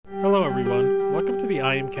everyone. Welcome to the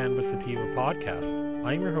I Am Cannabis Sativa podcast.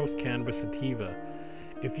 I am your host, Cannabis Sativa.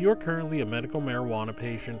 If you are currently a medical marijuana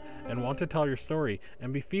patient and want to tell your story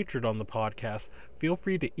and be featured on the podcast, feel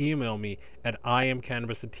free to email me at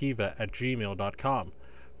iamcannabisativa@gmail.com.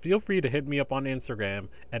 Feel free to hit me up on Instagram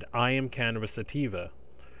at iamcannabisativa.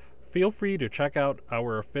 Feel free to check out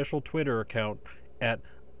our official Twitter account at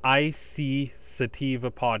IC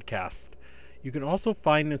Podcast. You can also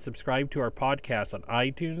find and subscribe to our podcast on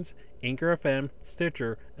iTunes, Anchor FM,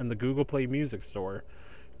 Stitcher, and the Google Play Music Store.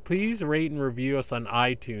 Please rate and review us on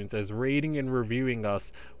iTunes, as rating and reviewing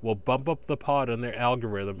us will bump up the pod on their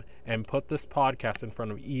algorithm and put this podcast in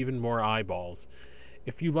front of even more eyeballs.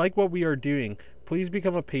 If you like what we are doing, please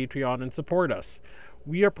become a Patreon and support us.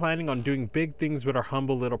 We are planning on doing big things with our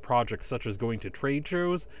humble little projects, such as going to trade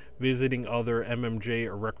shows, visiting other MMJ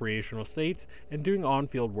or recreational states, and doing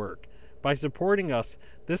on-field work. By supporting us,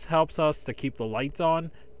 this helps us to keep the lights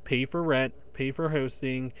on, pay for rent, pay for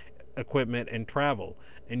hosting, equipment, and travel.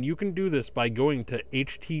 And you can do this by going to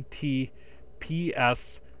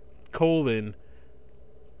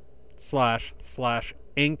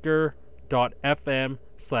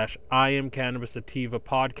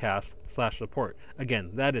podcast/support.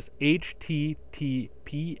 Again, that is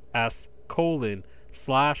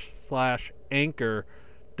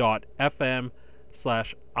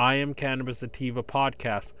https://anchor.fm/IamCannabisSativa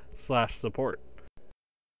podcast/support.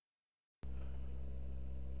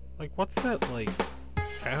 Like, what's that, like,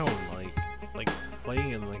 sound, like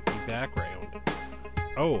playing in, like, the background?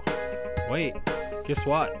 Oh, wait, guess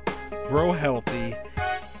what? GrowHeathy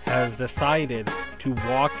has decided to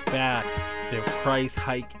walk back their price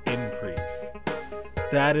hike increase.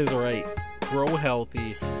 That is right.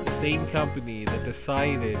 GrowHeathy, the same company that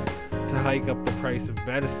decided to hike up the price of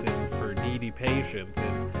medicine for needy patients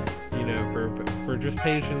and, for just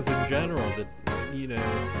patients in general that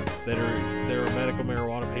are medical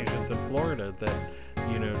marijuana patients in Florida that,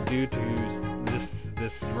 due to this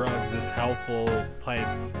drug, this helpful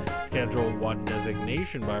plant's Schedule 1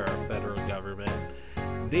 designation by our federal government,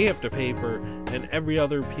 they have to pay for, and every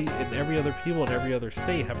other people in every other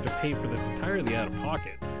state have to pay for this entirely out of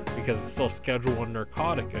pocket, because it's still Schedule 1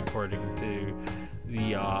 narcotic according to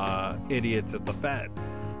the idiots at the Fed.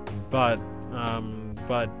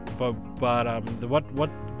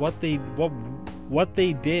 What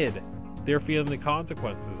they did, they're feeling the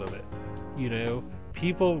consequences of it.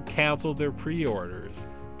 People canceled their pre-orders.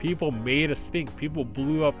 People made a stink. People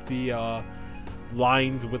blew up the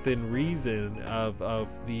lines within reason of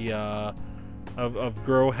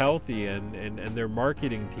GrowHeathy and their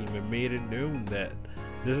marketing team, and made it known that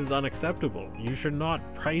this is unacceptable. You should not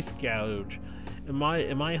price gouge. In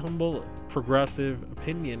my humble progressive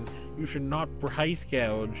opinion, you should not price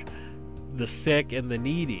gouge the sick and the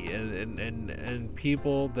needy and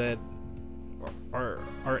people that are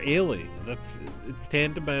ailing. It's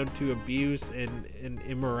tantamount to abuse and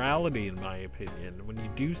immorality, in my opinion, when you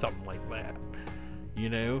do something like that.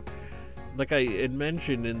 Like I had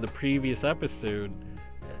mentioned in the previous episode,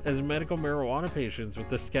 as medical marijuana patients with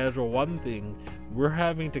the Schedule 1 thing, we're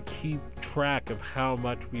having to keep track of how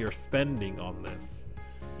much we are spending on this.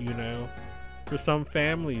 For some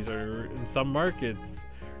families, or in some markets,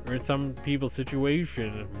 or in some people's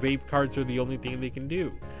situation, vape carts are the only thing they can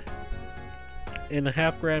do. And a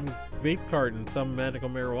half-gram vape cart in some medical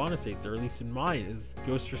marijuana states, or at least in mine,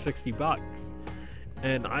 goes for $60.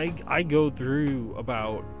 And I go through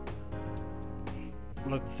about,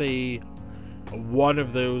 let's say, one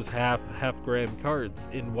of those half-gram carts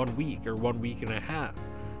in 1 week or 1 week and a half.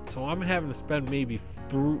 So I'm having to spend maybe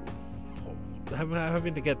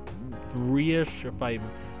having to get 3-ish if I'm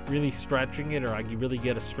really stretching it, or I can really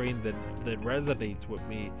get a strain that resonates with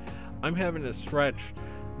me. I'm having to stretch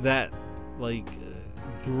that,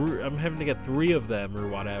 I'm having to get 3 of them or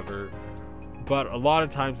whatever, but a lot of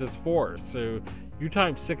times it's 4. So you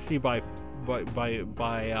times 60 by 4,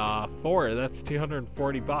 that's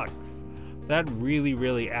 $240. That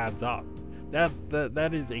really adds up.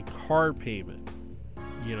 That is a car payment.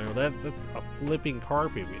 That's a flipping car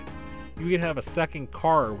payment. You can have a second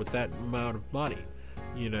car with that amount of money.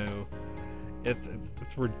 It's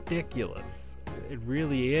ridiculous. It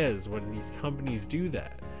really is when these companies do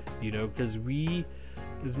that. Because we,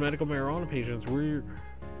 as medical marijuana patients, we're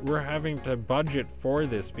having to budget for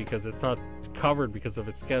this because it's not covered because of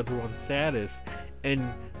its Schedule 1 status, and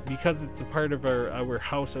because it's a part of our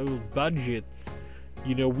household budgets.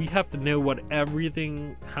 We have to know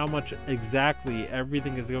how much exactly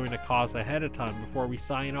everything is going to cost ahead of time before we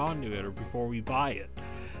sign on to it or before we buy it.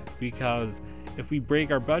 Because if we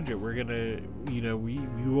break our budget, we're gonna, we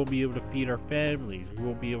won't be able to feed our families. We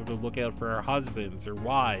won't be able to look out for our husbands or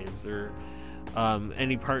wives or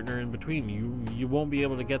any partner in between. You won't be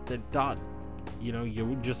able to get that done.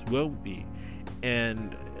 You just won't be,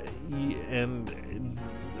 and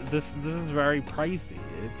this is very pricey.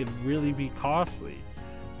 It can really be costly,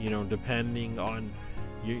 depending on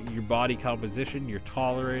your body composition, your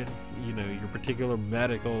tolerance, your particular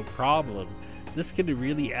medical problem. This can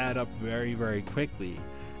really add up very, very quickly.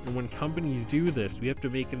 And when companies do this, we have to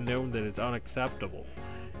make it known that it's unacceptable.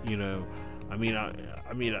 It's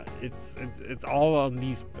all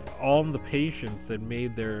on the patients that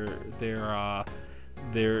made their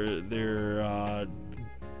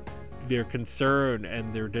concern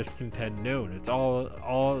and their discontent known. It's all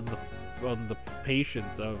on the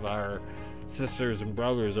patients of our sisters and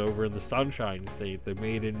brothers over in the Sunshine State that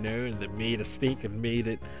made it known, that made a stake and made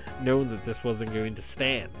it known that this wasn't going to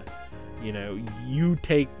stand. You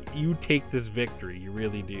take this victory, you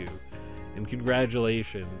really do. And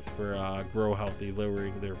congratulations for GrowHeathy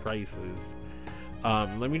lowering their prices.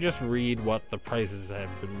 Let me just read what the prices have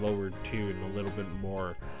been lowered to and a little bit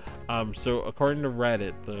more. So according to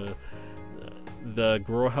Reddit, the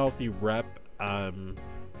GrowHeathy rep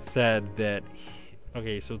said that,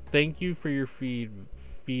 okay, so thank you for your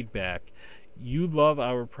feedback. You love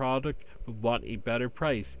our product but want a better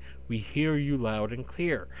price. We hear you loud and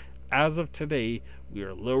clear. As of today, we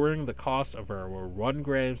are lowering the cost of our 1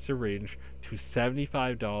 gram syringe to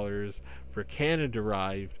 $75 for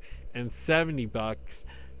Canada-derived and $70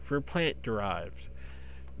 for plant-derived.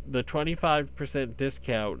 The 25%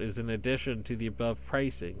 discount is in addition to the above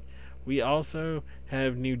pricing. We also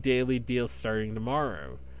have new daily deals starting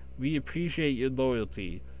tomorrow. We appreciate your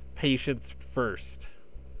loyalty. Patience first.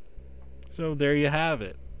 So there you have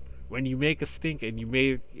it. When you make a stink and you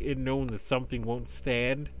make it known that something won't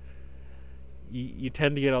stand, you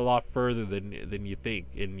tend to get a lot further than you think,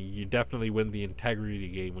 and you definitely win the integrity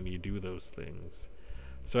game when you do those things.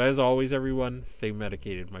 So as always, everyone, stay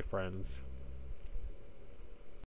medicated, my friends.